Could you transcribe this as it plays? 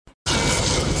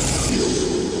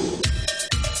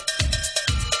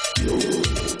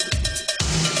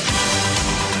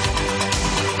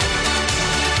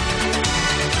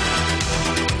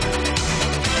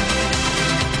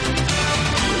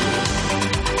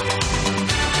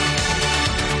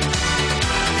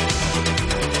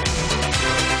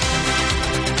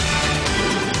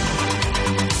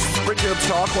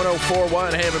Talk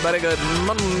 1041. Hey, everybody. Good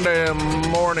Monday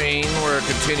morning. We're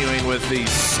continuing with the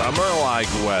summer-like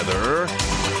weather,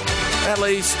 at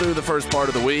least through the first part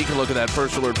of the week. Look at that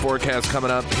first alert forecast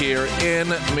coming up here in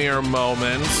mere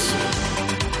moments.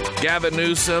 Gavin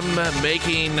Newsom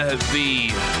making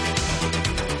the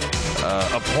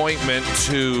appointment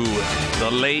to the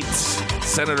late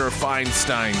Senator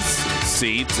Feinstein's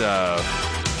seat.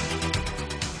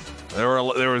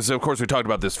 There was, of course, we talked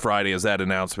about this Friday as that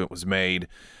announcement was made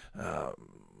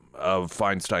of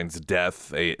Feinstein's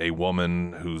death, a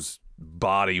woman whose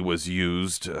body was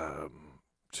used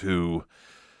to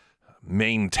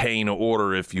maintain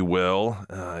order, if you will,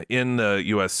 in the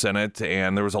U.S. Senate.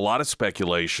 And there was a lot of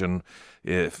speculation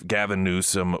if Gavin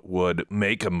Newsom would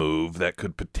make a move that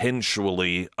could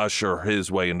potentially usher his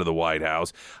way into the White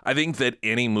House. I think that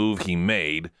any move he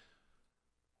made,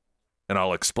 and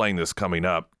I'll explain this coming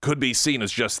up, could be seen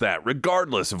as just that,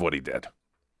 regardless of what he did.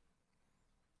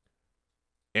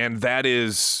 And that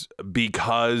is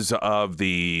because of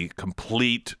the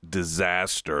complete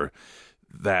disaster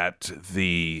that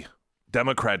the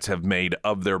Democrats have made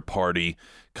of their party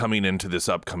coming into this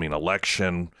upcoming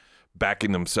election,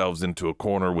 backing themselves into a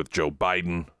corner with Joe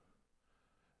Biden.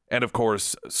 And, of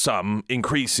course, some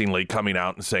increasingly coming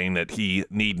out and saying that he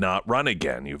need not run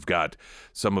again. You've got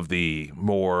some of the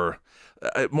more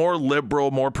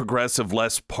liberal, more progressive,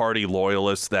 less party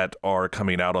loyalists that are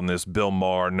coming out on this. Bill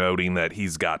Maher noting that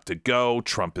he's got to go.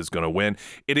 Trump is going to win.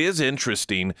 It is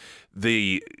interesting.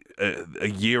 A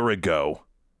year ago,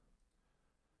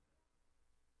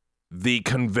 the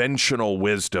conventional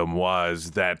wisdom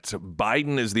was that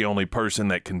Biden is the only person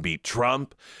that can beat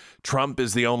Trump. Trump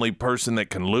is the only person that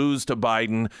can lose to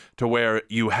Biden, to where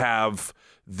you have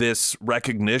this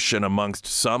recognition amongst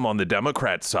some on the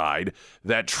Democrat side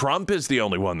that Trump is the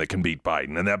only one that can beat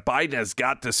Biden, and that Biden has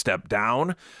got to step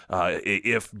down.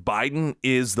 If Biden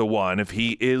is the one, if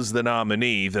he is the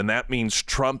nominee, then that means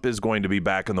Trump is going to be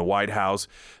back in the White House.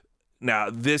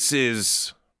 Now, this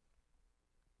is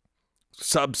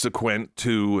subsequent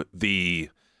to the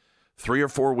 3 or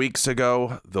 4 weeks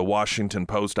ago, the Washington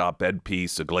Post op-ed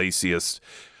piece, Iglesias,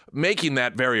 making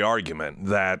that very argument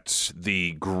that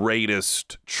the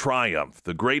greatest triumph,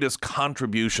 the greatest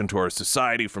contribution to our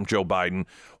society from Joe Biden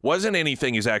wasn't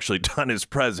anything he's actually done as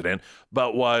president,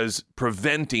 but was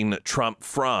preventing Trump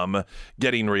from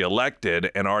getting reelected,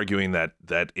 and arguing that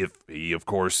if he, of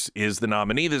course, is the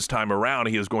nominee this time around,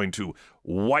 he is going to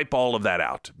wipe all of that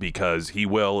out, because he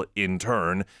will, in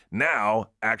turn, now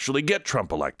actually get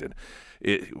Trump elected.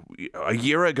 A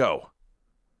year ago,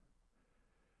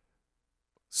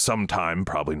 sometime,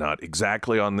 probably not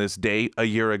exactly on this day a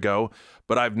year ago,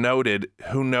 but I've noted,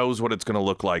 who knows what it's going to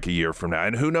look like a year from now,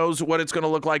 and who knows what it's going to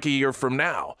look like a year from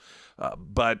now.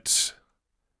 But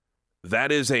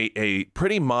that is a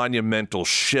pretty monumental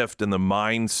shift in the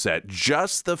mindset.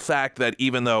 Just the fact that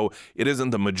even though it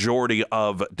isn't the majority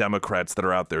of Democrats that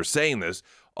are out there saying this,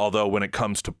 although when it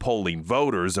comes to polling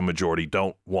voters, a majority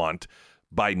don't want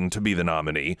Biden to be the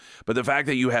nominee, but the fact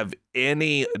that you have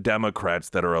any Democrats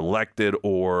that are elected,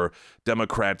 or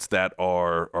Democrats that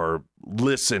are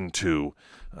listened to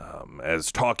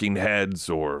as talking heads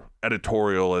or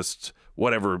editorialists,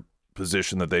 whatever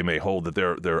position that they may hold, that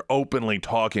they're openly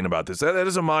talking about this, that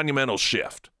is a monumental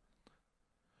shift,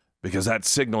 because that's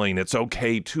signaling it's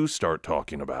okay to start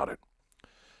talking about it.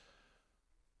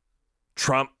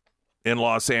 Trump in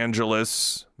Los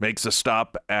Angeles makes a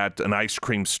stop at an ice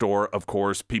cream store. Of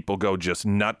course, people go just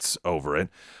nuts over it.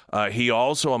 He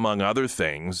also, among other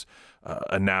things,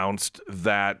 announced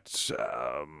that,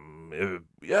 part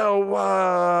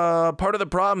of the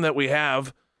problem that we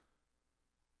have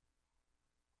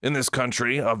in this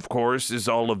country, of course, is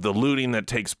all of the looting that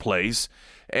takes place.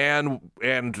 And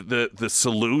the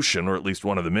solution, or at least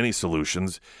one of the many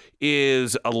solutions,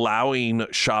 is allowing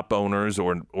shop owners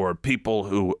or people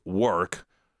who work,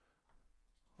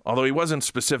 although he wasn't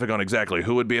specific on exactly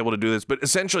who would be able to do this, but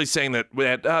essentially saying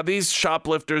that these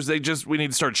shoplifters, we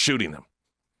need to start shooting them.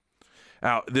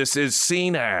 Now, this is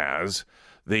seen as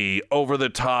the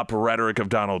over-the-top rhetoric of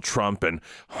Donald Trump, and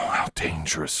how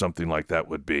dangerous something like that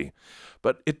would be.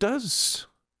 But it does,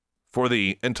 for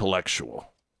the intellectual,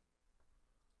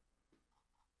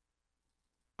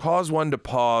 cause one to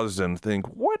pause and think,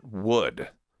 what would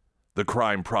the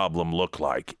crime problem look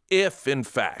like if, in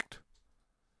fact,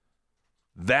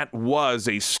 That was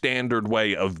a standard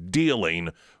way of dealing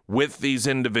with these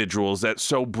individuals that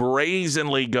so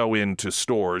brazenly go into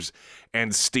stores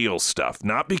and steal stuff,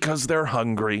 not because they're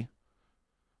hungry,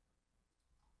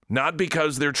 not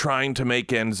because they're trying to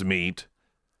make ends meet,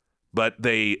 but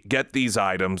they get these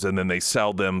items and then they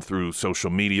sell them through social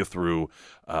media, through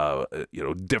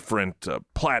different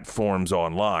platforms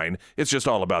online. It's just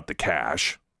all about the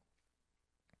cash.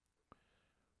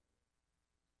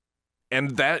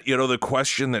 And that, the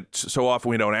question that so often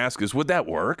we don't ask is, would that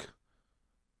work?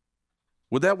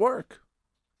 Would that work?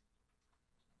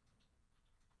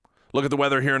 Look at the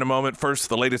weather here in a moment. First,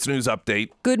 the latest news update.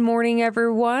 Good morning,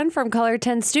 everyone. From Color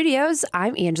 10 Studios,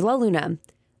 I'm Angela Luna.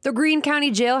 The Greene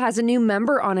County Jail has a new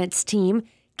member on its team.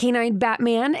 Canine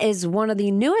Batman is one of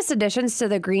the newest additions to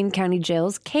the Greene County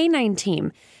Jail's Canine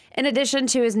team. In addition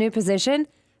to his new position,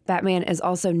 Batman is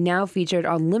also now featured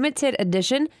on limited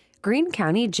edition Greene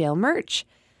County Jail merch.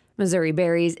 Missouri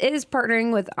Berries is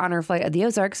partnering with Honor Flight of the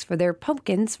Ozarks for their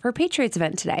Pumpkins for Patriots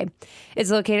event today.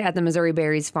 It's located at the Missouri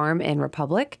Berries Farm in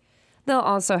Republic. They'll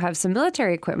also have some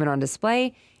military equipment on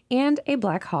display and a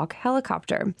Black Hawk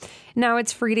helicopter. Now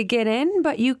it's free to get in,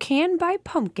 but you can buy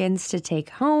pumpkins to take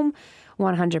home.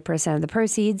 100% of the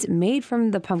proceeds made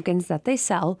from the pumpkins that they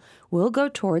sell will go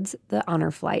towards the Honor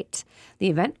Flight. The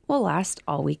event will last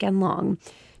all weekend long.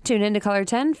 Tune in to Color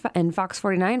 10 and Fox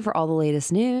 49 for all the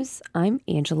latest news. I'm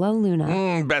Angela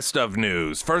Luna. Best of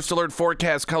news. First alert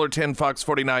forecast, Color 10, Fox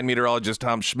 49 meteorologist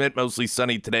Tom Schmidt. Mostly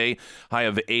sunny today, high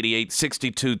of 88,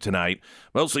 62 tonight.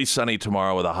 Mostly sunny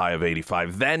tomorrow with a high of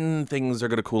 85. Then things are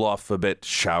going to cool off a bit.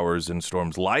 Showers and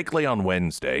storms likely on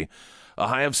Wednesday. A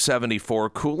high of 74,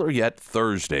 cooler yet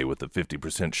Thursday with a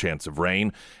 50% chance of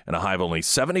rain, and a high of only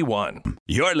 71.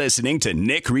 You're listening to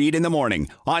Nick Reed in the Morning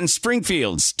on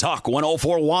Springfield's Talk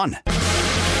 104.1.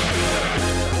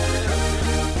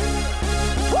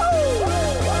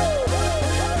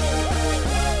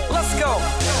 Let's go.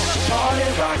 Party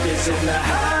rock is in the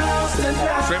house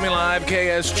tonight. Streaming live,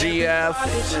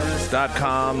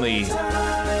 KSGF.com. The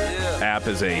app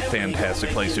is a fantastic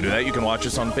place to do that. You can watch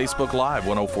us on Facebook Live,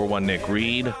 104.1 Nick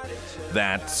Reed.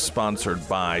 That's sponsored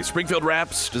by Springfield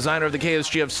Wraps, designer of the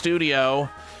KSGF studio.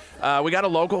 We got a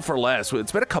local for less.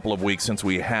 It's been a couple of weeks since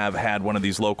we have had one of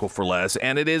these local for less,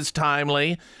 and it is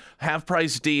timely.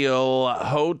 Half-price deal,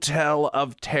 Hotel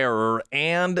of Terror,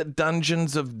 and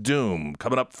Dungeons of Doom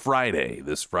coming up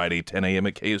this Friday, 10 a.m.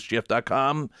 at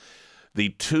KSGF.com. The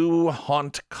 2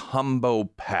 Haunt Combo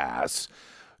Pass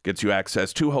gets you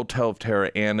access to Hotel of Terror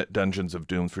and Dungeons of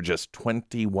Doom for just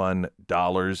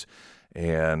 $21,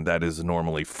 and that is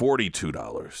normally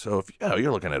 $42. So if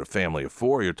you're looking at a family of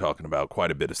 4, you're talking about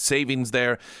quite a bit of savings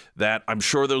there. That I'm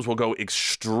sure those will go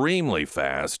extremely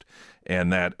fast,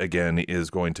 and that, again, is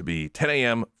going to be 10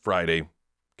 a.m. Friday,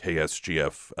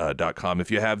 KSGF.com.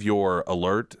 If you have your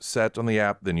alert set on the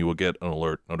app, then you will get an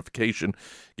alert notification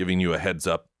giving you a heads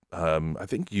up. I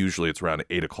think usually it's around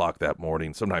 8 o'clock that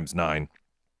morning, sometimes 9.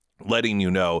 Letting you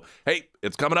know, hey,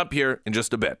 it's coming up here in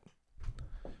just a bit.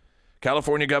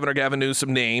 California Governor Gavin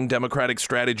Newsom named Democratic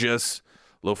strategist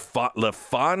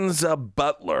Laphonza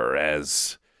Butler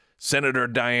as Senator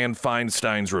Dianne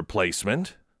Feinstein's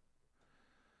replacement.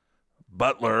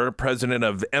 Butler, president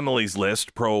of Emily's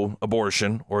List,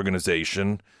 pro-abortion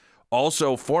organization,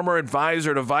 also former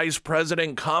advisor to Vice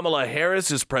President Kamala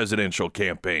Harris's presidential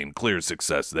campaign. Clear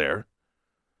success there.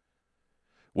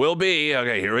 Will be,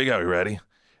 okay, here we go, you ready?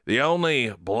 The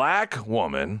only black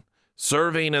woman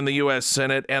serving in the U.S.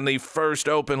 Senate and the first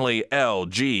openly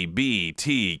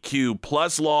LGBTQ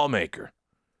plus lawmaker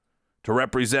to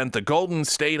represent the Golden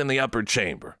State in the upper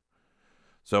chamber.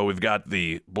 So we've got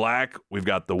the black, we've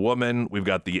got the woman, we've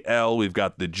got the L, we've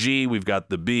got the G, we've got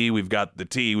the B, we've got the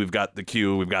T, we've got the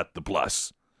Q, we've got the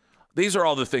plus. These are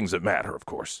all the things that matter, of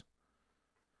course.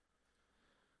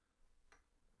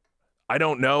 I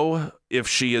don't know if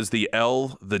she is the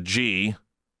L, the G.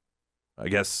 I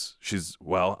guess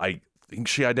I think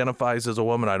she identifies as a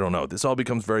woman. I don't know. This all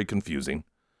becomes very confusing.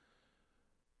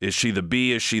 Is she the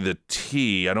B? Is she the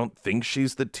T? I don't think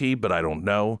she's the T, but I don't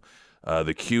know.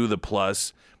 The Q, the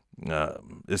plus.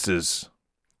 This is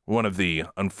one of the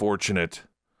unfortunate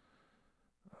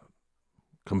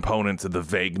components of the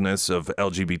vagueness of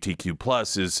LGBTQ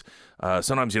plus is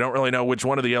sometimes you don't really know which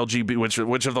one of the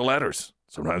which of the letters.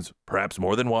 Sometimes perhaps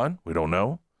more than one. We don't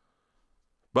know.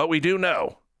 But we do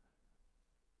know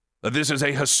that this is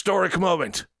a historic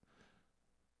moment.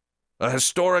 A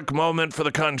historic moment for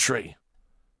the country.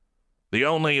 The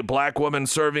only black woman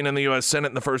serving in the U.S. Senate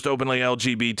and the first openly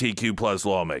LGBTQ plus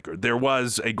lawmaker. There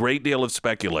was a great deal of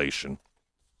speculation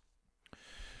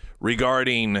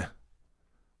regarding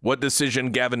what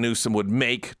decision Gavin Newsom would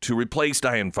make to replace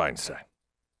Dianne Feinstein.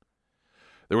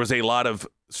 There was a lot of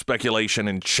speculation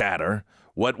and chatter.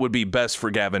 What would be best for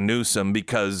Gavin Newsom,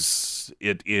 because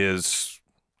it is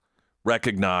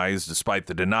recognized, despite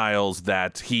the denials,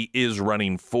 that he is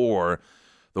running for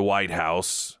the White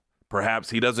House. Perhaps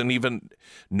he doesn't even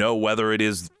know whether it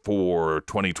is for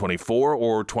 2024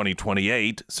 or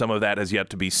 2028. Some of that has yet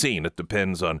to be seen. It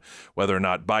depends on whether or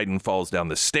not Biden falls down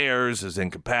the stairs, is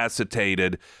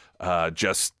incapacitated.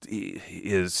 It's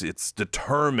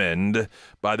determined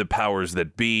by the powers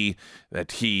that be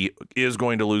that he is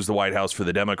going to lose the White House for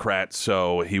the Democrats,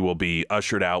 so he will be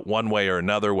ushered out one way or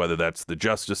another, whether that's the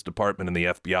Justice Department and the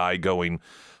FBI going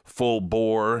full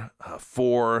bore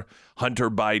for Hunter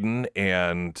Biden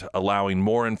and allowing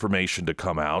more information to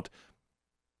come out,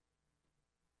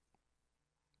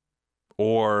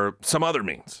 or some other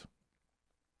means.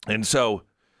 And so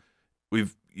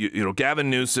Gavin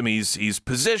Newsom, he's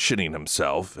positioning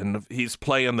himself, and he's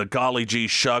playing the golly gee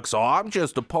shucks. Oh, I'm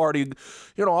just a party,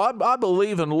 I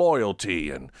believe in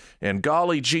loyalty, and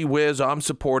golly gee whiz, I'm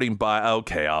supporting by.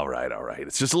 Okay, all right.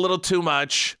 It's just a little too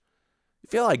much. You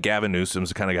feel like Gavin Newsom's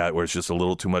the kind of guy where it's just a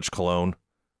little too much cologne?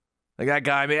 Like that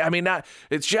guy,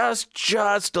 it's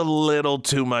just a little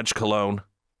too much cologne.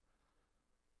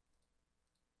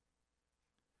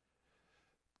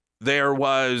 There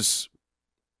was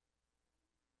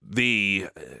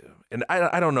and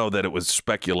I don't know that it was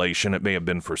speculation. It may have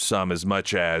been for some as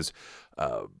much as,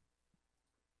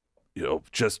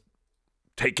 just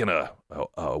taking a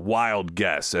wild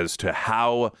guess as to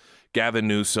how Gavin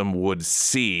Newsom would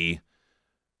see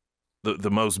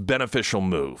the most beneficial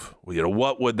move.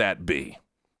 What would that be?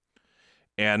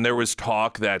 And there was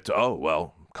talk that,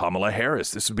 Kamala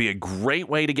Harris, this would be a great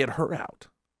way to get her out.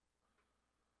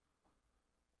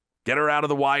 Get her out of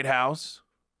the White House.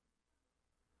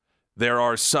 There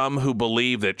are some who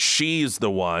believe that she's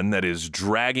the one that is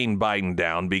dragging Biden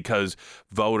down because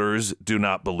voters do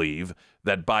not believe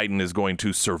that Biden is going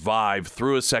to survive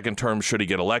through a second term should he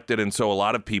get elected. And so a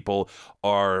lot of people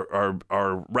are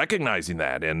recognizing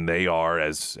that. And they are,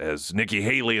 as Nikki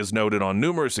Haley has noted on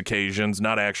numerous occasions,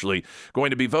 not actually going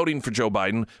to be voting for Joe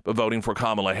Biden, but voting for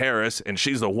Kamala Harris. And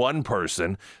she's the one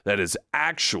person that is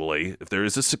actually, if there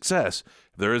is a success,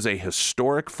 if there is a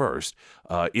historic first,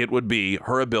 it would be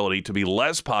her ability to be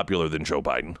less popular than Joe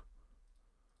Biden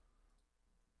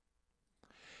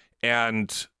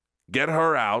and get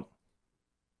her out.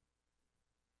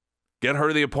 Get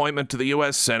her the appointment to the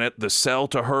U.S. Senate. The sell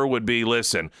to her would be,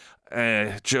 listen,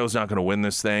 Joe's not going to win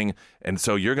this thing, and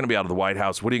so you're going to be out of the White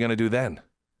House. What are you going to do then?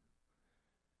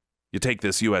 You take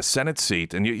this U.S. Senate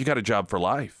seat, and you got a job for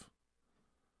life.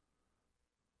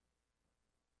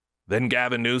 Then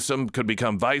Gavin Newsom could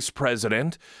become vice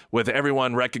president with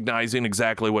everyone recognizing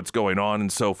exactly what's going on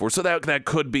and so forth. So that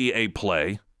could be a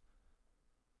play.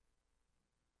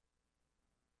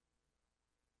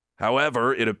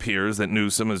 However, it appears that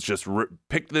Newsom has just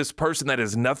picked this person that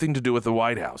has nothing to do with the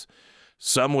White House.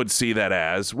 Some would see that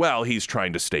as, he's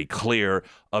trying to stay clear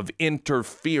of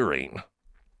interfering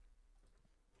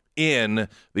in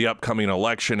the upcoming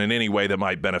election in any way that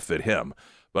might benefit him.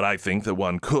 But I think that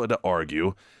one could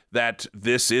argue that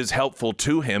this is helpful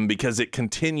to him because it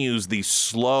continues the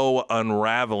slow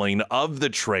unraveling of the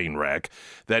train wreck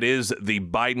that is the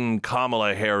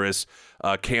Biden-Kamala Harris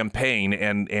campaign.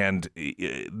 And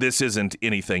this isn't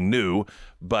anything new,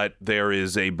 but there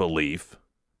is a belief,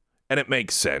 and it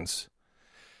makes sense,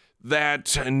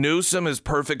 that Newsom is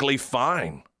perfectly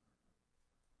fine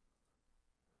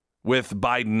with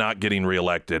Biden not getting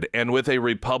reelected and with a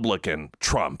Republican,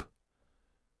 Trump,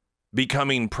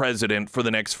 becoming president for the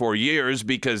next 4 years,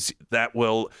 because that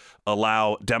will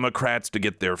allow Democrats to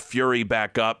get their fury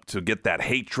back up, to get that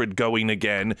hatred going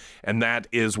again. And that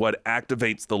is what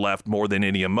activates the left more than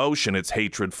any emotion. It's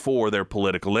hatred for their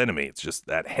political enemy. It's just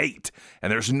that hate. And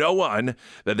there's no one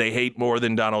that they hate more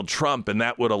than Donald Trump. And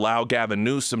that would allow Gavin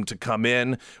Newsom to come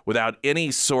in without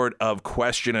any sort of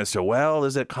question as to,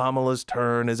 is it Kamala's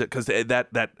turn? Is it? Because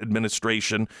that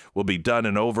administration will be done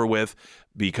and over with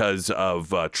because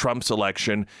of Trump's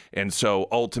election. And so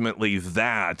ultimately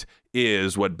that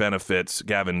is what benefits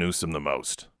Gavin Newsom the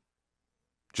most.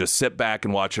 Just sit back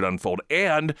and watch it unfold.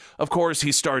 And, of course,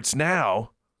 he starts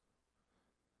now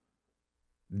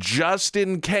just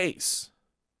in case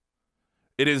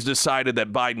it is decided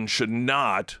that Biden should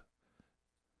not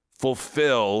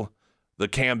fulfill the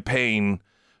campaign,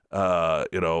 not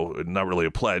really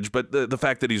a pledge, but the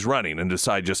fact that he's running, and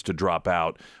decide just to drop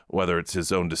out, whether it's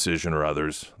his own decision or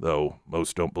others, though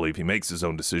most don't believe he makes his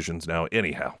own decisions now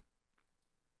anyhow.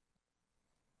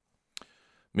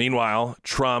 Meanwhile,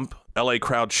 Trump, LA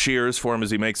crowd cheers for him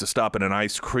as he makes a stop at an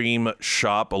ice cream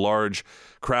shop. A large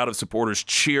crowd of supporters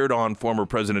cheered on former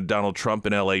President Donald Trump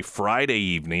in LA Friday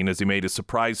evening as he made a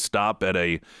surprise stop at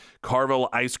a Carvel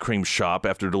Ice Cream Shop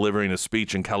after delivering a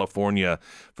speech in California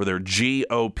for their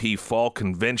GOP fall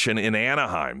convention in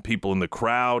Anaheim. People in the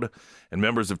crowd and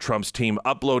members of Trump's team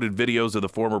uploaded videos of the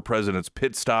former president's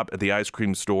pit stop at the ice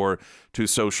cream store to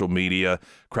social media.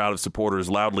 Crowd of supporters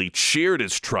loudly cheered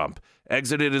as Trump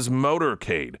exited his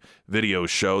motorcade. Videos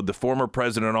showed the former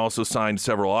president also signed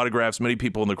several autographs. Many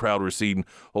people in the crowd were seen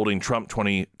holding Trump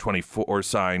 2024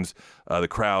 signs. The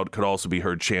crowd could also be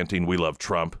heard chanting, "We love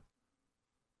Trump."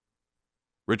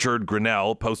 Richard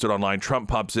Grinnell posted online, Trump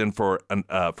pops in for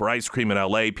ice cream in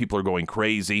LA. People are going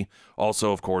crazy.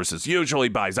 Also, of course, as usually,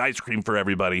 buys ice cream for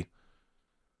everybody.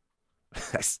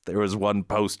 There was one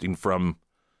posting from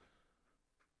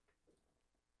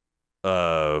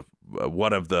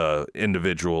one of the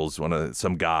individuals,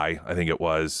 some guy, I think it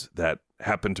was, that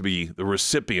happened to be the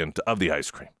recipient of the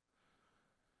ice cream.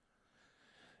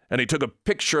 And he took a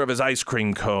picture of his ice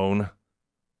cream cone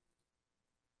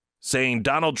saying,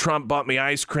 Donald Trump bought me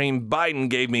ice cream, Biden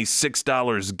gave me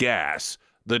 $6 gas.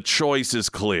 The choice is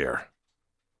clear.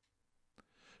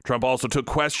 Trump also took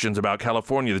questions about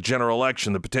California, the general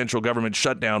election, the potential government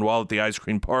shutdown while at the ice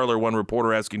cream parlor. One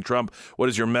reporter asking Trump, what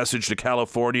is your message to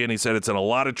California? And he said, it's in a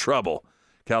lot of trouble.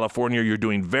 California, you're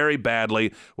doing very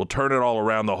badly. We'll turn it all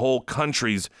around. The whole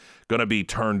country's going to be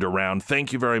turned around.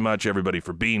 Thank you very much, everybody,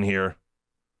 for being here.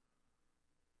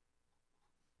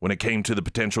 When it came to the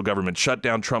potential government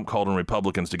shutdown, Trump called on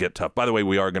Republicans to get tough. By the way,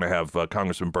 we are going to have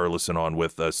Congressman Burleson on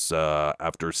with us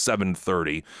after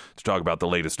 7:30 to talk about the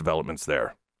latest developments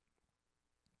there.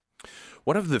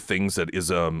 One of the things that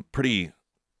is pretty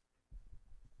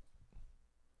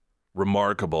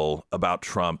remarkable about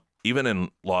Trump, even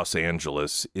in Los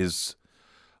Angeles, is,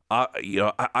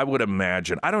 I would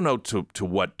imagine, I don't know to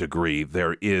what degree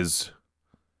there is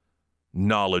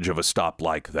knowledge of a stop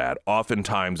like that.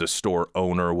 Oftentimes, a store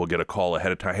owner will get a call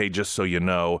ahead of time. Hey, just so you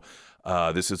know,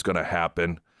 this is going to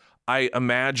happen. I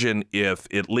imagine if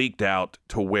it leaked out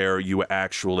to where you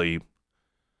actually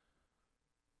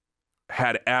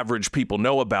had average people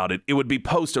know about it, it would be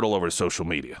posted all over social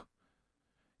media.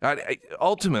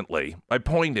 Ultimately, my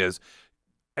point is,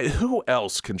 who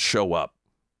else can show up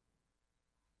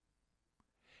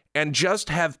and just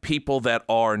have people that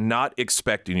are not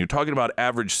expecting you, talking about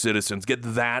average citizens, get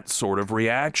that sort of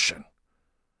reaction?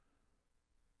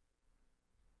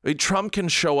 I mean, Trump can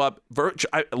show up,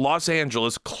 Los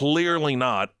Angeles, clearly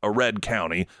not a red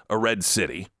county, a red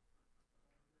city.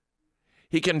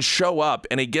 He can show up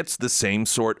and he gets the same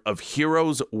sort of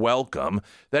hero's welcome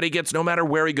that he gets no matter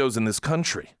where he goes in this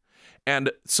country.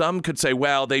 And some could say,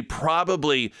 well, they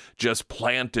probably just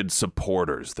planted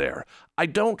supporters there. I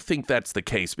don't think that's the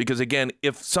case because, again,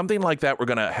 if something like that were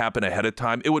going to happen ahead of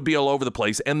time, it would be all over the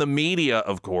place. And the media,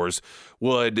 of course,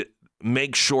 would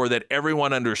make sure that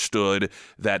everyone understood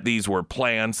that these were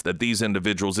plants, that these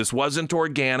individuals, this wasn't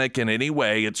organic in any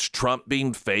way. It's Trump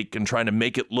being fake and trying to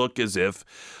make it look as if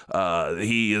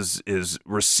he is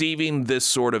receiving this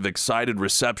sort of excited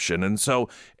reception. And so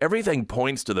everything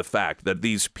points to the fact that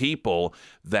these people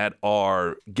that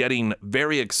are getting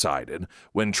very excited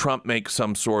when Trump makes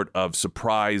some sort of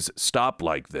surprise stop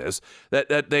like this,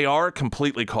 that they are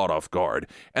completely caught off guard,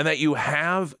 and that you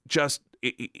have just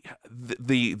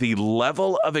the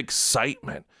level of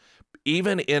excitement,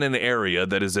 even in an area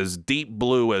that is as deep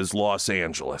blue as Los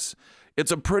Angeles.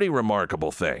 It's a pretty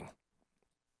remarkable thing.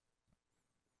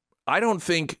 I don't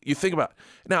think you think about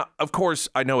now. Of course,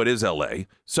 I know it is L.A.,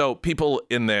 so people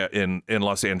in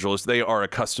Los Angeles, they are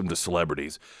accustomed to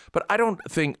celebrities. But I don't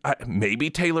think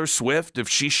maybe Taylor Swift, if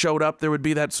she showed up, there would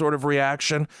be that sort of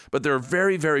reaction. But there are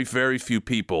very, very, very few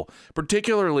people,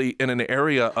 particularly in an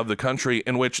area of the country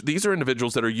in which these are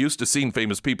individuals that are used to seeing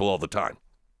famous people all the time.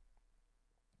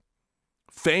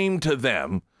 Fame to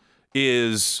them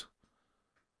is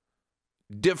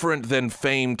different than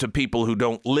fame to people who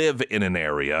don't live in an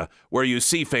area where you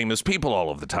see famous people all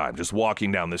of the time, just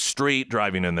walking down the street,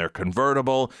 driving in their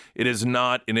convertible. It is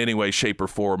not in any way, shape, or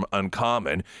form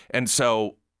uncommon. And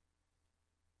so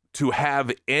to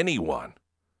have anyone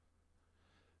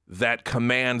that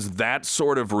commands that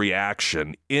sort of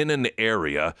reaction in an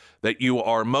area that you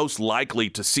are most likely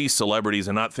to see celebrities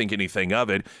and not think anything of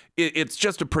it, it's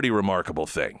just a pretty remarkable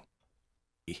thing.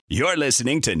 You're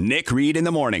listening to Nick Reed in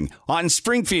the Morning on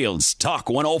Springfield's Talk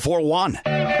 1041.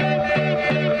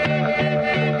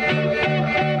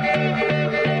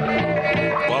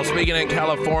 Well, speaking in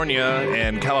California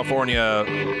and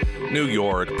New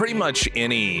York, pretty much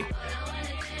any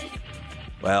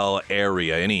Well,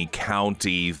 area, any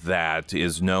county that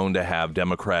is known to have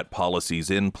Democrat policies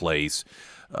in place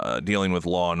dealing with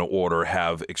law and order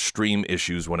have extreme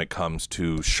issues when it comes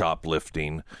to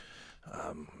shoplifting.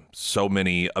 So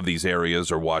many of these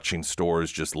areas are watching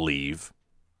stores just leave,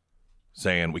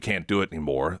 saying we can't do it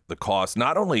anymore. The cost,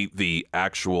 not only the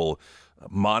actual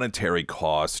monetary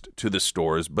cost to the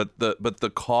stores, but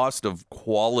the cost of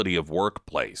quality of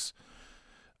workplace.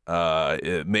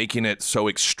 Making it so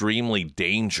extremely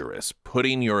dangerous,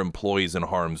 putting your employees in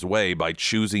harm's way by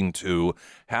choosing to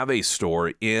have a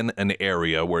store in an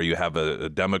area where you have a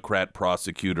Democrat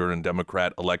prosecutor and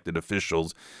Democrat elected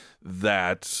officials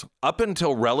that up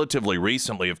until relatively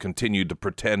recently have continued to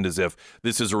pretend as if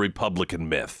this is a Republican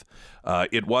myth.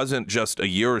 It wasn't just a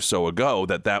year or so ago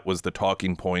that was the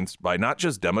talking points by not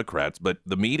just Democrats, but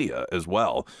the media as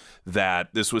well,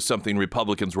 that this was something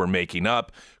Republicans were making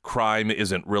up. Crime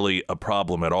isn't really a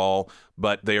problem at all,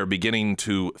 but they are beginning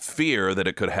to fear that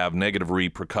it could have negative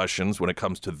repercussions when it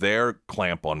comes to their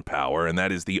clamp on power, and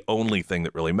that is the only thing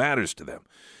that really matters to them.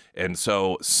 And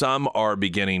so some are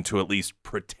beginning to at least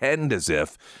pretend as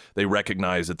if they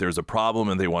recognize that there's a problem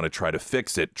and they want to try to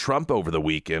fix it. Trump over the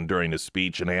weekend during his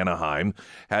speech in Anaheim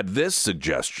had this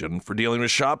suggestion for dealing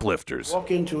with shoplifters.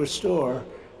 Walk into a store,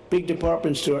 big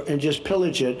department store, and just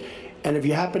pillage it. And if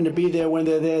you happen to be there when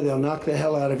they're there, they'll knock the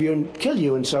hell out of you and kill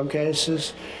you in some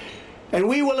cases. And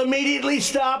we will immediately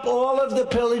stop all of the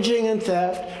pillaging and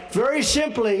theft. Very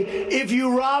simply, if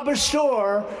you rob a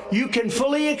store, you can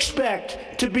fully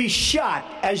expect to be shot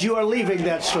as you are leaving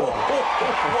that store.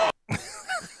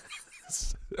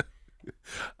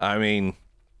 I mean,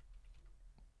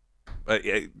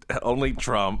 only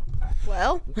Trump.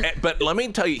 Well, but let me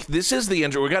tell you, this is the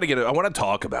intro. We got to get it. I want to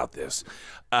talk about this.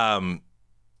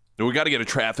 We got to get a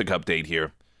traffic update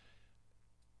here.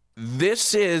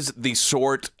 This is the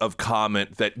sort of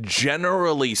comment that,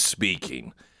 generally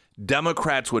speaking,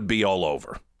 Democrats would be all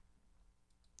over.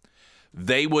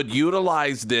 They would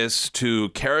utilize this to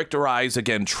characterize,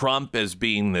 again, Trump as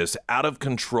being this out of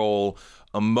control,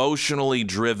 emotionally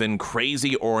driven,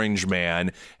 crazy orange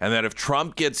man, and that if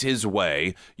Trump gets his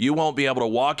way, you won't be able to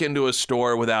walk into a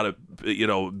store without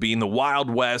being the Wild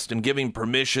West and giving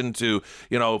permission to,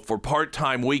 for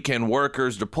part-time weekend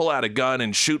workers to pull out a gun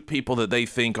and shoot people that they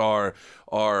think are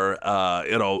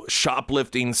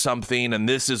shoplifting something, and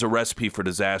this is a recipe for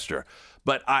disaster.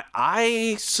 But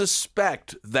I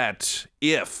suspect that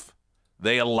if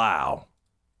they allow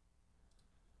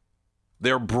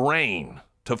their brain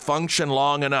to function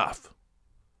long enough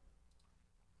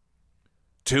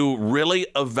to really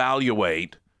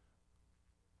evaluate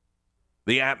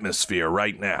the atmosphere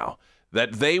right now,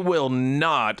 that they will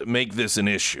not make this an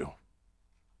issue.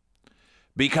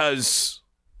 Because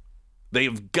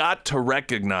they've got to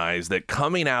recognize that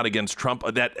coming out against Trump,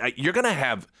 that you're going to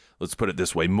have, let's put it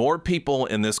this way, more people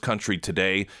in this country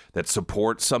today that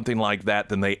support something like that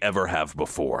than they ever have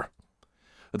before.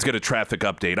 Let's get a traffic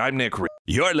update. I'm Nick Reed.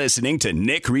 You're listening to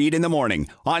Nick Reed in the Morning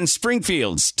on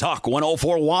Springfield's Talk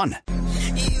 1041.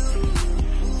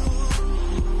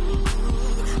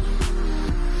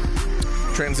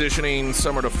 Transitioning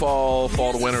summer to fall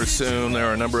to winter soon. There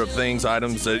are a number of things,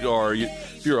 items that are,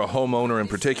 if you're a homeowner in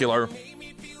particular,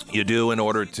 you do in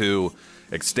order to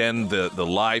extend the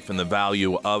life and the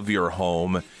value of your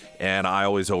home. And I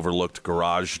always overlooked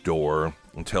garage door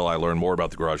until I learned more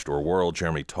about the garage door world.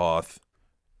 Jeremy Toth,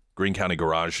 Greene County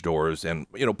Garage Doors. And,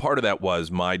 part of that was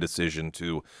my decision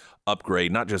to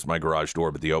upgrade not just my garage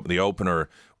door, but the opener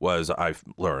was, I've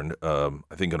learned, I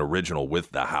think an original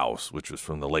with the house, which was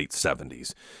from the late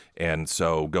 70s. And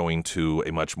so going to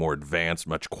a much more advanced,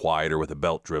 much quieter with a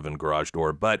belt-driven garage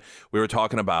door. But we were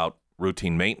talking about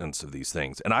routine maintenance of these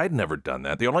things. And I'd never done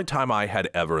that. The only time I had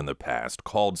ever in the past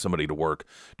called somebody to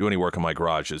do any work in my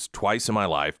garage is twice in my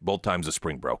life. Both times a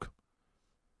spring broke.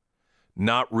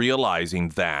 Not realizing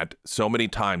that so many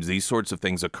times these sorts of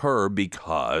things occur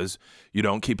because you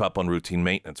don't keep up on routine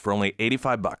maintenance. For only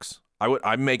 $85,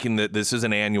 I'm making this is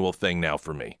an annual thing now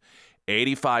for me.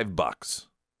 $85.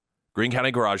 Greene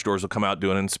County Garage Doors will come out,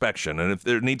 do an inspection, and if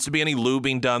there needs to be any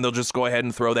lubing done, they'll just go ahead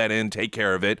and throw that in, take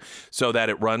care of it, so that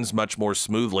it runs much more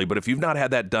smoothly. But if you've not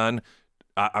had that done,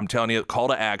 I'm telling you, call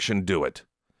to action, do it.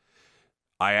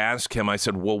 I asked him, I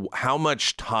said, well, how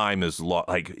much time is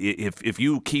if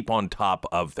you keep on top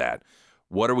of that,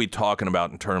 what are we talking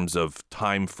about in terms of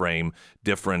time frame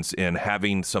difference in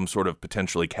having some sort of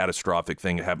potentially catastrophic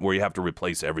thing where you have to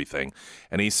replace everything?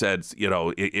 And he said,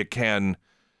 it can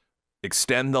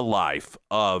extend the life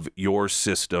of your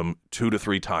system 2 to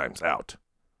 3 times out.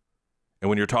 And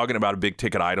when you're talking about a big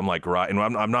ticket item like, and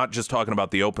I'm not just talking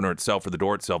about the opener itself or the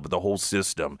door itself, but the whole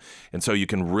system. And so you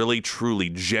can really, truly,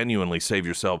 genuinely save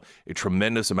yourself a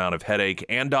tremendous amount of headache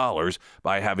and dollars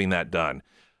by having that done.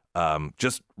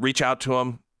 Just reach out to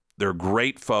them. They're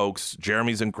great folks.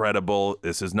 Jeremy's incredible.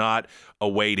 This is not a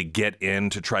way to get in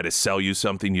to try to sell you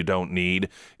something you don't need.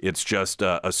 It's just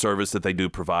a service that they do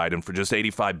provide. And for just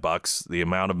 $85, the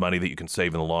amount of money that you can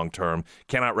save in the long term,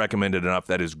 cannot recommend it enough.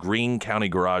 That is Greene County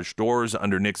Garage Doors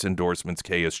under Nick's endorsements,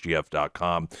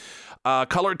 ksgf.com.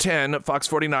 Color 10, Fox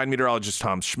 49 meteorologist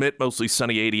Tom Schmidt. Mostly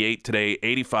sunny, 88 today,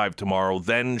 85 tomorrow,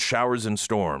 then showers and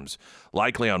storms.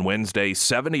 Likely on Wednesday,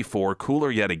 74, cooler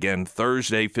yet again.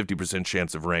 Thursday, 50%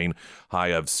 chance of rain, high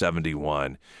of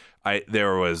 71.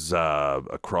 There was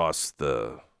across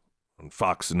the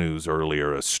Fox News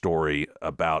earlier a story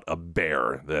about a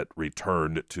bear that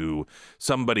returned to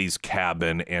somebody's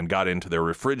cabin and got into their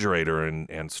refrigerator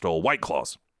and stole White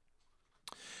Claws.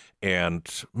 And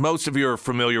most of you are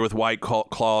familiar with White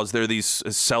Claws. They're these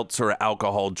seltzer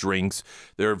alcohol drinks.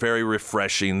 They're very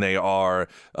refreshing. They are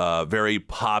very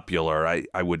popular.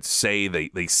 I would say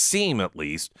they seem, at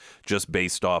least, just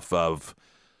based off of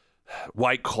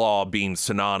White Claw being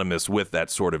synonymous with that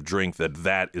sort of drink,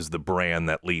 that is the brand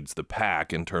that leads the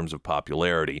pack in terms of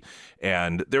popularity.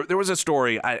 And there was a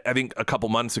story, I think, a couple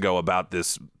months ago about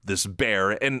this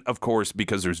bear, and of course,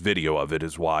 because there's video of it,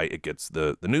 is why it gets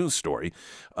the news story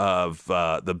of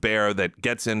the bear that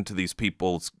gets into these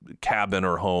people's cabin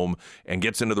or home and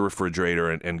gets into the refrigerator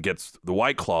and gets the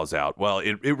White Claws out. Well,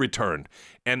 it returned.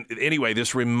 And anyway,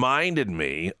 this reminded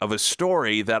me of a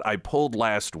story that I pulled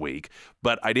last week,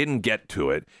 but I didn't get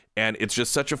to it. And it's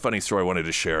just such a funny story. I wanted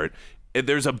to share it.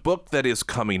 There's a book that is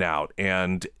coming out.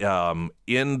 And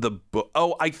in the book,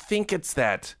 I think it's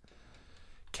that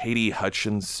Katie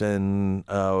Hutchinson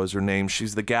was her name.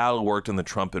 She's the gal who worked in the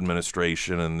Trump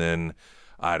administration. And then,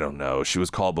 I don't know, she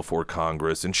was called before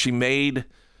Congress. And she made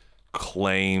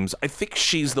claims. I think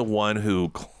she's the one who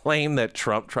claimed that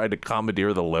Trump tried to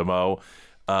commandeer the limo.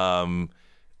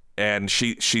 And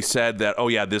she said that, oh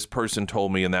yeah, this person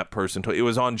told me and that person told. It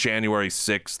was on January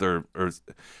 6th or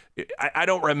I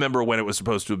don't remember when it was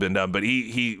supposed to have been done, but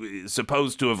he is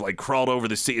supposed to have crawled over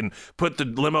the seat and put the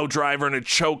limo driver in a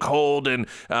chokehold,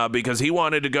 and because he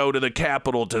wanted to go to the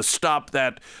Capitol to stop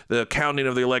the counting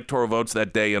of the electoral votes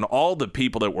that day. And all the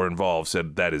people that were involved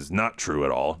said that is not true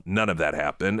at all. None of that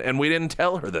happened, and we didn't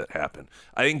tell her that happened.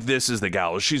 I think this is the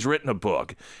gal. She's written a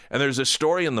book, and there's a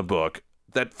story in the book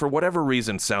that for whatever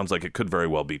reason sounds like it could very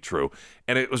well be true.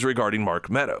 And it was regarding Mark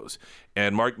Meadows.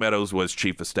 And Mark Meadows was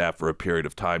chief of staff for a period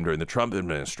of time during the Trump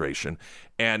administration.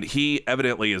 And he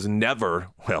evidently is never,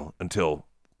 well, until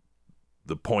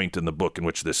the point in the book in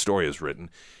which this story is written,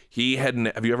 he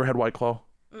hadn't. Have you ever had White Claw?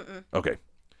 Mm-mm. Okay.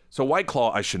 So White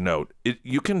Claw, I should note,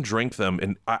 you can drink them,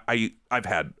 and I've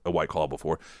had a White Claw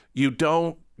before. You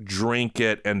don't drink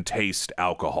it and taste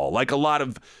alcohol. Like a lot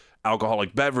of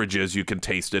alcoholic beverages, you can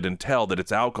taste it and tell that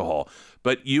it's alcohol.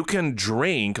 But you can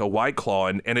drink a White Claw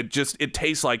and it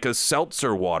tastes like a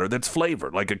seltzer water that's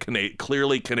flavored, like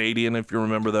clearly Canadian, if you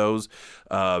remember those.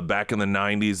 Back in the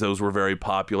 90s, those were very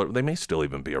popular. They may still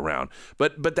even be around.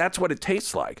 But that's what it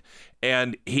tastes like.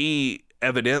 And he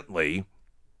evidently,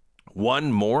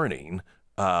 one morning,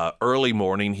 early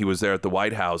morning, he was there at the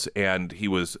White House and he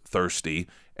was thirsty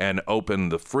and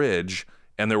opened the fridge,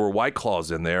 and there were White Claws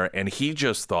in there, and he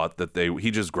just thought that he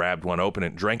just grabbed one, opened it,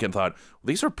 and drank it, and thought, well,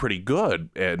 these are pretty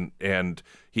good. And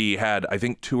he had, I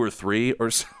think, 2 or 3 or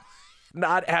so,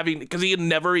 not having, because he had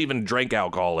never even drank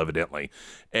alcohol, evidently.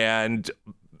 And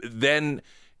then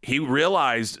he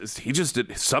realized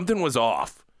something was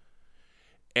off.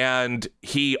 And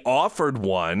he offered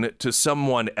one to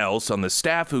someone else on the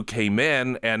staff who came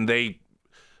in, and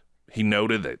he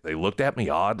noted that they looked at me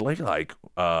oddly, like,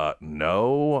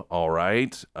 no, all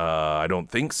right, I don't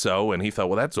think so. And he thought,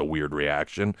 well, that's a weird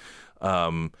reaction.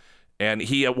 And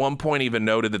he at one point even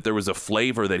noted that there was a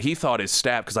flavor that he thought his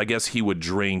staff, because I guess he would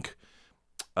drink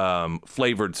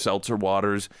flavored seltzer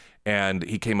waters, and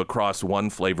he came across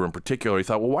one flavor in particular. He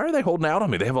thought, well, why are they holding out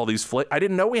on me? They have all these I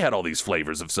didn't know we had all these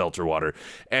flavors of seltzer water.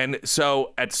 And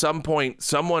so at some point,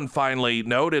 someone finally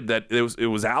noted that it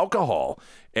was alcohol,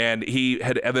 and he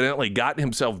had evidently gotten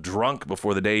himself drunk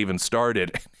before the day even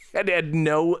started and had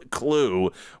no clue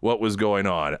what was going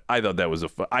on. I thought that was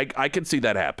I could see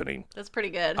that happening. That's pretty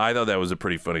good. I thought that was a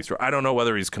pretty funny story. I don't know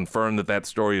whether he's confirmed that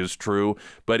story is true,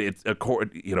 but it's,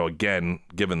 again,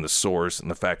 given the source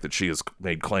and the fact that she has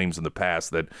made claims in the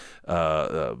past that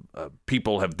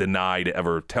people have denied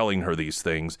ever telling her these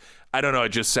things. I don't know. It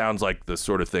just sounds like the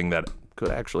sort of thing that could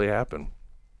actually happen.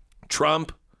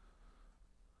 Trump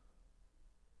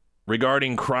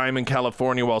regarding crime in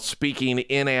California while speaking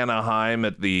in Anaheim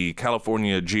at the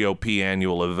California GOP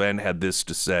annual event, had this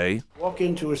to say. Walk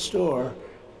into a store,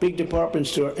 big department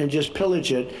store, and just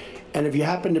pillage it. And if you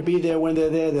happen to be there when they're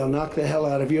there, they'll knock the hell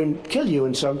out of you and kill you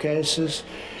in some cases.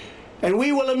 And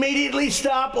we will immediately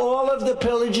stop all of the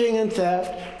pillaging and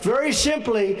theft. Very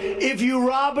simply, if you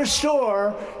rob a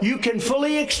store, you can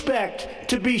fully expect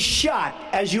to be shot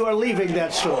as you are leaving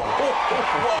that store.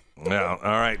 Yeah,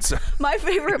 all right. So, my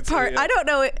favorite part, I don't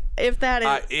know if that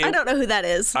is, I don't know who that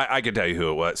is. I can tell you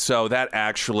who it was. So that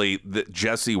actually,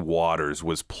 Jesse Waters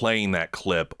was playing that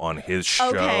clip on his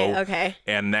show. Okay.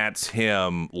 And that's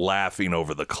him laughing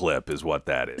over the clip is what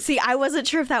that is. See, I wasn't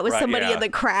sure if that was somebody in the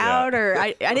crowd or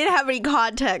I didn't have any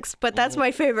context, but that's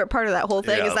my favorite part of that whole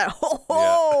thing is that,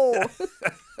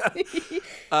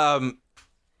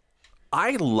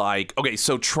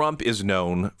 so Trump is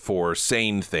known for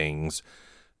saying things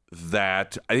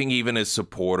that I think even his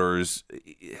supporters,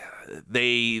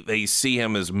 they see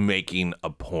him as making a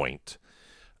point.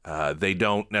 They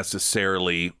don't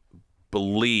necessarily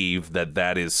believe that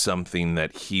that is something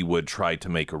that he would try to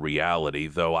make a reality,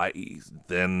 though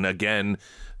then again,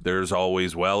 there's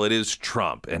always, well, it is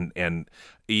Trump. And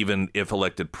even if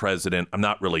elected president, I'm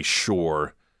not really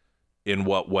sure in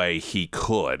what way he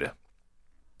could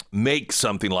make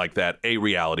something like that a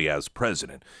reality as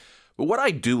president. But what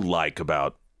I do like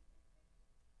about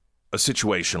a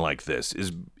situation like this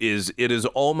is it is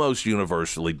almost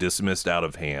universally dismissed out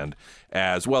of hand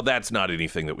as, well, that's not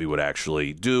anything that we would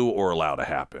actually do or allow to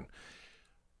happen.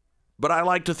 But I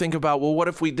like to think about, well, what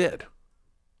if we did?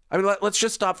 I mean, let's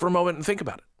just stop for a moment and think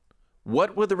about it.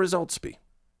 What would the results be?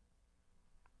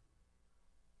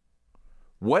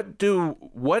 What do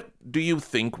you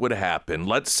think would happen?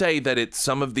 Let's say that it's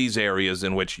some of these areas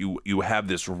in which you have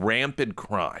this rampant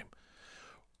crime,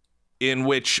 in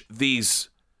which these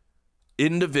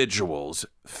individuals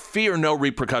fear no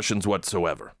repercussions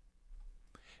whatsoever.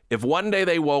 If one day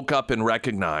they woke up and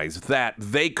recognized that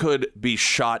they could be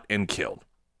shot and killed.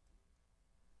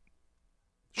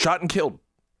 Shot and killed.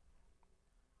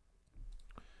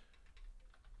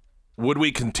 Would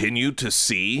we continue to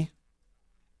see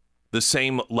the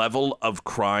same level of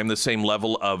crime, the same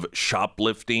level of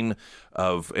shoplifting?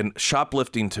 And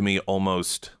shoplifting to me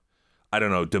almost, I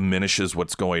don't know, diminishes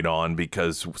what's going on,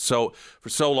 because for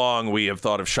so long we have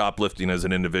thought of shoplifting as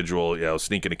an individual,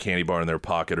 sneaking a candy bar in their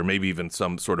pocket or maybe even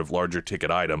some sort of larger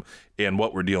ticket item. And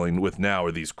what we're dealing with now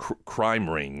are these crime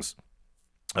rings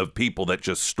of people that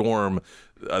just storm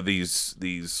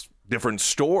these different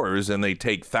stores and they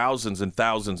take thousands and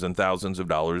thousands and thousands of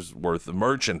dollars worth of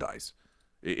merchandise.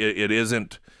 It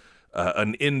isn't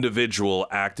an individual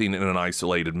acting in an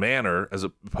isolated manner, as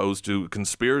opposed to a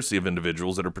conspiracy of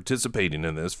individuals that are participating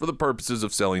in this for the purposes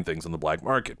of selling things on the black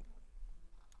market.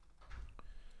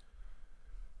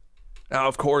 Now,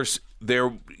 of course,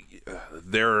 there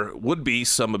would be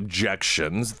some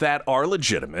objections that are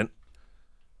legitimate.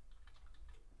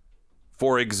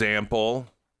 For example,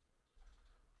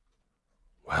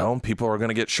 well, people are going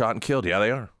to get shot and killed. Yeah, they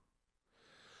are.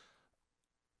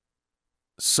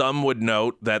 Some would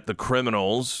note that the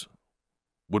criminals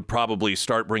would probably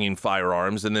start bringing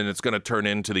firearms, and then it's going to turn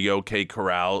into the OK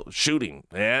Corral shooting.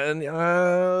 And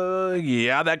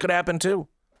that could happen too.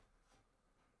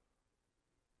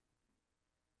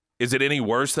 Is it any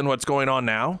worse than what's going on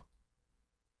now?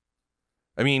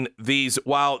 I mean,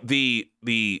 while the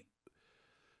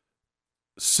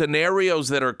scenarios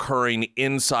that are occurring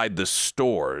inside the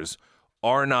stores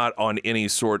are not on any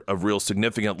sort of real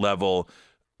significant level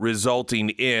resulting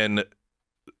in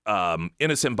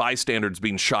innocent bystanders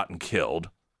being shot and killed,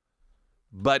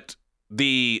 but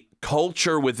the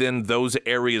culture within those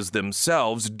areas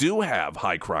themselves do have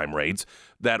high crime rates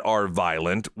that are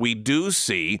violent. We do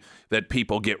see that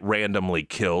people get randomly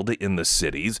killed in the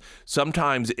cities,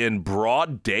 sometimes in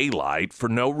broad daylight for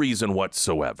no reason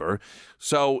whatsoever.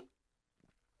 So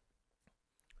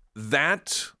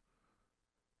that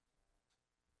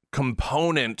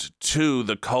component to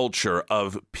the culture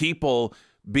of people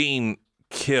being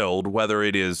killed, whether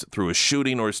it is through a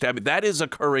shooting or a stabbing, that is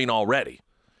occurring already.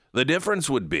 The difference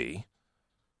would be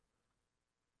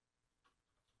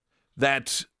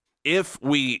that if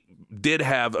we did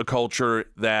have a culture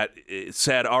that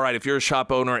said, all right, if you're a shop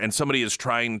owner and somebody is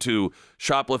trying to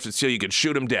shoplift and steal, you can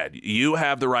shoot them dead. You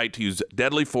have the right to use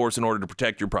deadly force in order to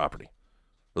protect your property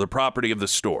or the property of the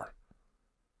store.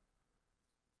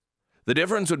 The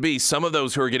difference would be some of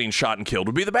those who are getting shot and killed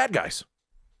would be the bad guys.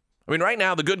 I mean, right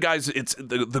now, the good guys,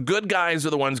 the good guys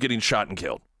are the ones getting shot and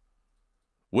killed.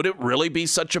 Would it really be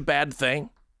such a bad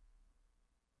thing?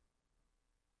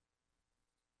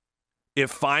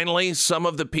 If finally some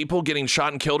of the people getting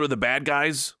shot and killed are the bad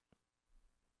guys,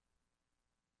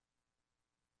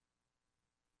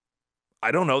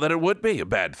 I don't know that it would be a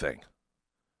bad thing.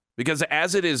 Because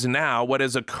as it is now, what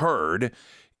has occurred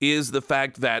is the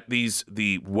fact that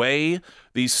the way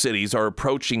these cities are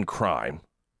approaching crime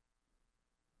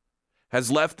has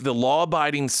left the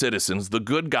law-abiding citizens, the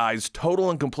good guys, total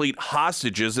and complete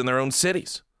hostages in their own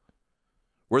cities,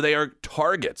 where they are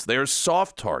targets. They are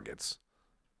soft targets.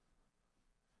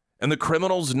 And the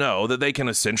criminals know that they can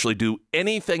essentially do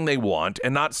anything they want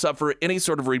and not suffer any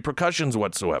sort of repercussions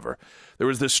whatsoever. There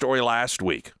was this story last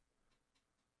week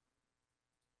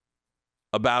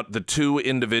about the two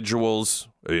individuals.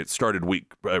 It started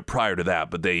week prior to that,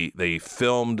 but they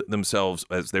filmed themselves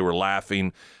as they were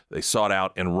laughing. They sought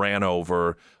out and ran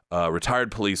over a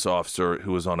retired police officer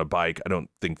who was on a bike. I don't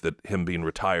think that him being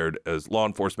retired as law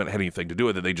enforcement had anything to do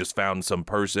with it. They just found some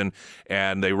person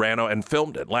and they ran and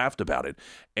filmed it, laughed about it.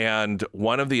 And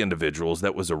one of the individuals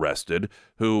that was arrested,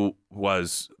 who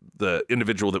was the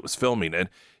individual that was filming it,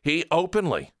 he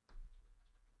openly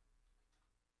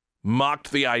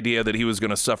mocked the idea that he was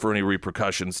going to suffer any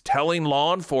repercussions, telling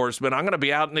law enforcement, I'm going to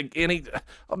be out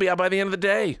I'll be out by the end of the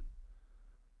day.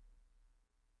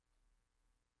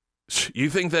 You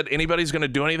think that anybody's going to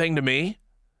do anything to me?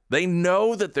 They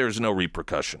know that there's no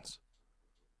repercussions.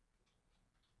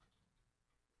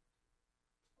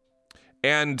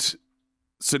 And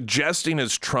suggesting,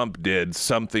 as Trump did,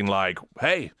 something like,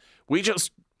 hey,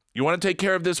 you want to take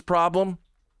care of this problem?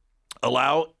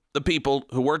 Allow the people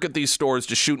who work at these stores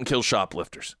to shoot and kill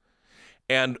shoplifters.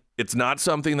 And it's not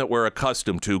something that we're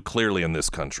accustomed to, clearly, in this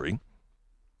country.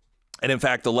 And in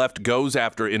fact, the left goes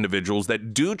after individuals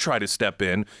that do try to step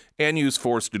in and use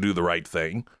force to do the right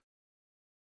thing.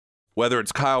 Whether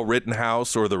it's Kyle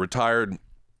Rittenhouse or the retired,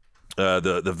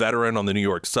 the veteran on the New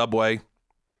York subway,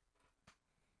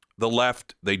 the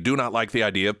left, they do not like the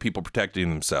idea of people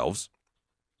protecting themselves.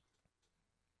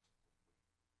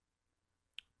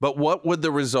 But what would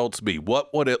the results be?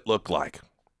 What would it look like?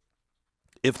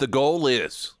 If the goal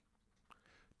is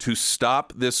to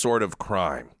stop this sort of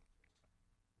crime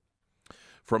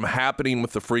from happening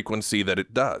with the frequency that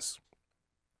it does,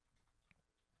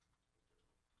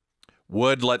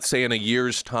 would, let's say in a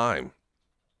year's time,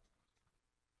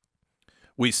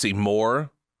 we see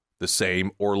more, the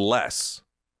same, or less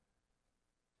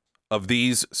of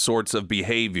these sorts of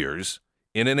behaviors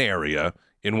in an area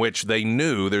in which they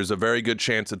knew there's a very good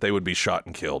chance that they would be shot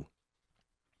and killed?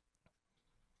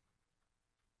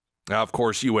 Now, of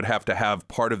course, you would have to have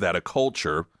part of that a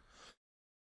culture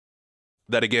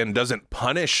that, again, doesn't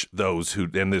punish those who,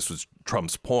 and this was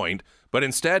Trump's point, but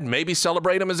instead maybe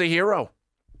celebrate him as a hero.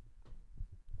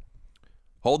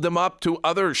 Hold them up to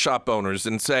other shop owners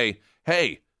and say,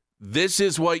 hey, this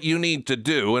is what you need to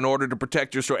do in order to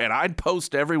protect your store. And I'd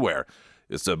post everywhere.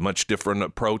 It's a much different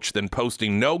approach than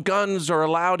posting no guns are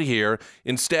allowed here.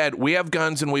 Instead, we have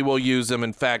guns and we will use them.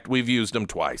 In fact, we've used them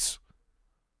twice.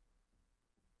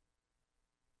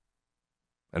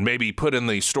 And maybe put in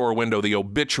the store window the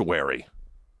obituary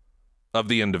of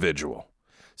the individual.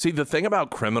 See, the thing about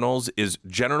criminals is,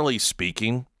 generally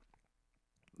speaking,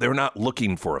 they're not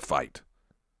looking for a fight.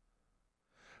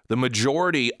 The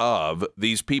majority of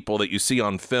these people that you see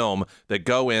on film that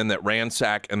go in, that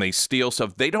ransack, and they steal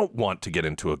stuff, they don't want to get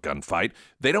into a gunfight.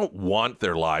 They don't want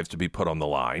their lives to be put on the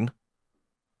line.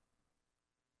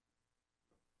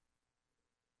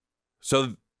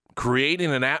 So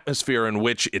creating an atmosphere in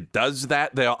which it does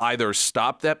that, they'll either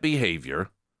stop that behavior,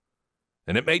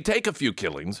 and it may take a few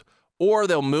killings, or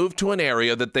they'll move to an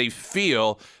area that they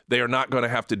feel they are not going to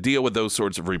have to deal with those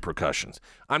sorts of repercussions.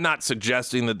 I'm not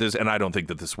suggesting that this, and I don't think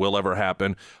that this will ever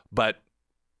happen, but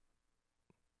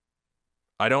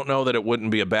I don't know that it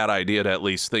wouldn't be a bad idea to at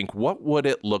least think, what would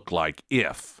it look like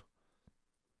if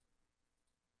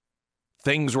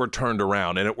things were turned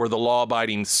around and it were the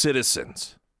law-abiding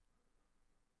citizens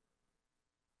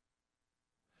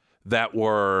that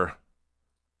were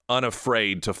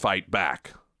unafraid to fight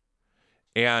back?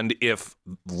 And if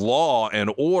law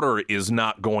and order is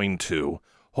not going to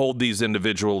hold these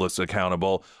individuals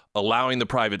accountable, allowing the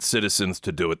private citizens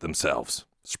to do it themselves.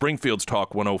 Springfield's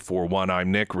Talk 104.1,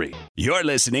 I'm Nick Reed. You're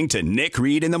listening to Nick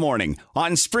Reed in the Morning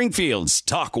on Springfield's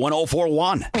Talk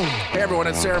 104.1. Hey everyone,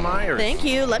 it's Sarah Myers. Thank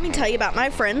you. Let me tell you about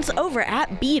my friends over at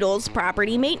Beatles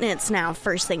Property Maintenance. Now,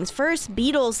 first things first,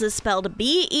 Beatles is spelled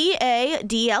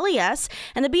Beadles,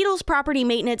 and the Beatles Property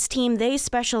Maintenance team, they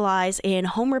specialize in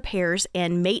home repairs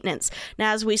and maintenance.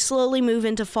 Now, as we slowly move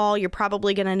into fall, you're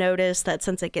probably going to notice that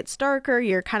since it gets darker,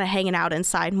 you're kind of hanging out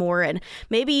inside more, and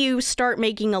maybe you start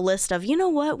making a list of, you know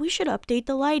what, we should update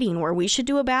the lighting, or we should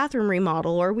do a bathroom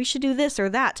remodel, or we should do this or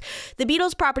that. The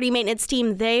Beatles property maintenance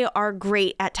team, they are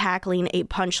great at tackling a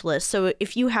punch list. So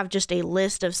if you have just a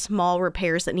list of small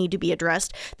repairs that need to be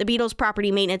addressed, the Beatles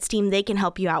property maintenance team, they can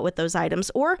help you out with those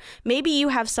items. Or maybe you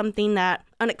have something that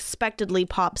unexpectedly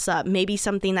pops up, maybe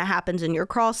something that happens in your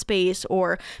crawl space,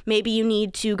 or maybe you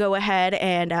need to go ahead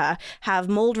and have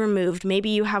mold removed. Maybe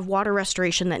you have water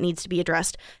restoration that needs to be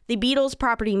addressed. The Beatles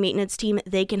property maintenance team,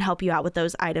 they can help you out with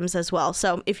those items as well.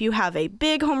 So if you have a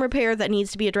big home repair that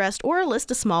needs to be addressed or a list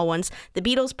of small ones, the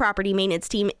Beatles property maintenance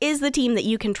team is the team that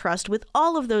you can trust with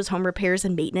all of those home repairs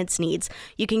and maintenance needs.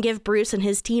 You can give Bruce and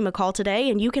his team a call today,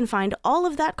 and you can find all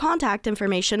of that contact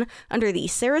information under the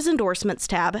Sarah's Endorsements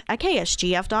tab at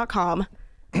ksgf.com.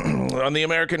 On the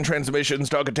American Transmissions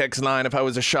Talk and Text line, if I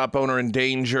was a shop owner in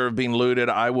danger of being looted,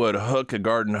 I would hook a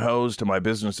garden hose to my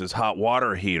business's hot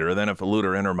water heater. Then if a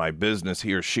looter entered my business,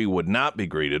 he or she would not be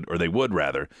greeted, or they would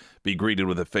rather, be greeted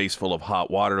with a face full of hot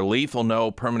water. Lethal,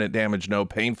 no. Permanent damage, no.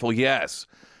 Painful, yes.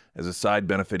 As a side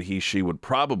benefit, she would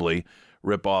probably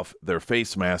rip off their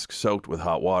face mask soaked with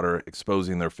hot water,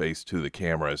 exposing their face to the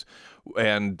cameras.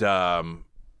 And,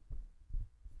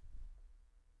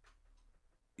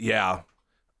 yeah.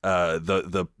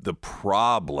 The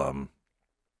problem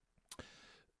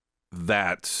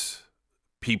that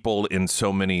people in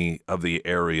so many of the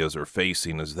areas are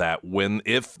facing is that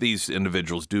if these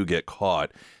individuals do get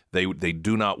caught, they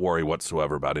do not worry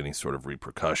whatsoever about any sort of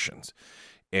repercussions.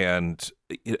 And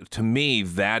to me,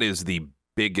 that is the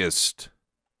biggest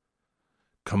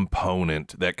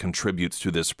component that contributes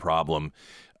to this problem.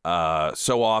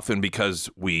 So often, because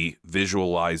we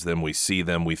visualize them, we see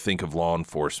them, we think of law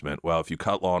enforcement. Well, if you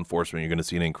cut law enforcement, you're going to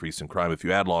see an increase in crime. If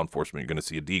you add law enforcement, you're going to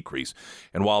see a decrease.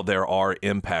 And while there are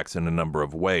impacts in a number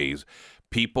of ways,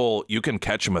 people, you can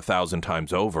catch them 1,000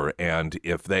 times over, and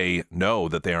if they know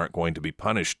that they aren't going to be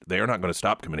punished, they are not going to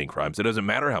stop committing crimes. It doesn't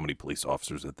matter how many police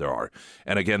officers that there are.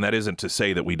 And again, that isn't to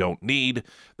say that we don't need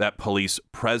that police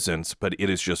presence, but it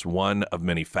is just one of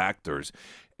many factors.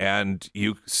 And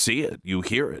you see it, you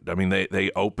hear it. I mean,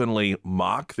 they openly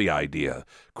mock the idea,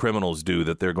 criminals do,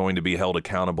 that they're going to be held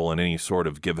accountable in any sort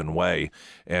of given way.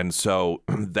 And so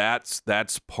that's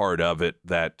part of it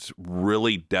that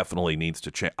really definitely needs to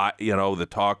change. The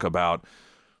talk about,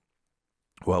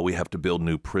 well, we have to build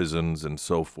new prisons and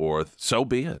so forth. So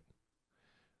be it.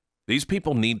 These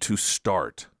people need to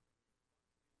start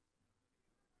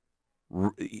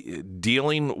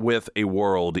dealing with a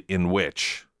world in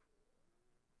which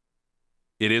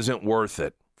it isn't worth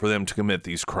it for them to commit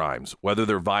these crimes, whether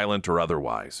they're violent or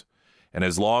otherwise. And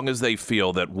as long as they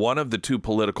feel that one of the two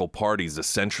political parties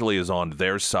essentially is on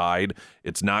their side,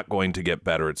 it's not going to get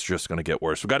better. It's just going to get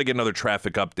worse. We've got to get another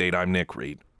traffic update. I'm Nick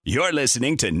Reed. You're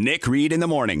listening to Nick Reed in the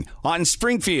Morning on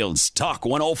Springfield's Talk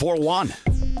 104.1.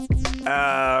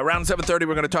 Around 7:30,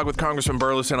 we're going to talk with Congressman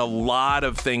Burleson. A lot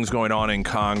of things going on in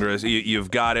Congress. You've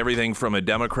got everything from a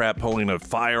Democrat pulling a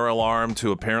fire alarm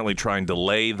to apparently trying to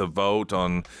delay the vote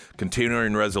on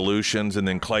continuing resolutions and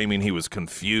then claiming he was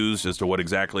confused as to what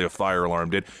exactly a fire alarm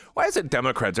did. Why is it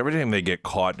Democrats, every time they get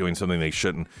caught doing something they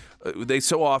shouldn't, they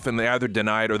either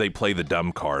deny it or they play the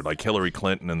dumb card, like Hillary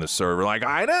Clinton and the server. Like,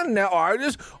 I don't know. I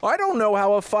don't know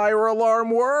how a fire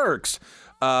alarm works.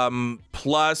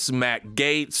 Plus Matt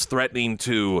Gaetz threatening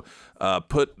to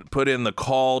put in the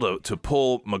call to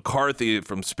pull McCarthy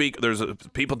from speaker. There's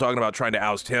people talking about trying to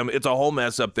oust him. It's a whole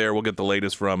mess up there. We'll get the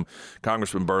latest from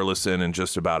Congressman Burleson in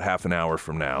just about half an hour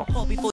from now.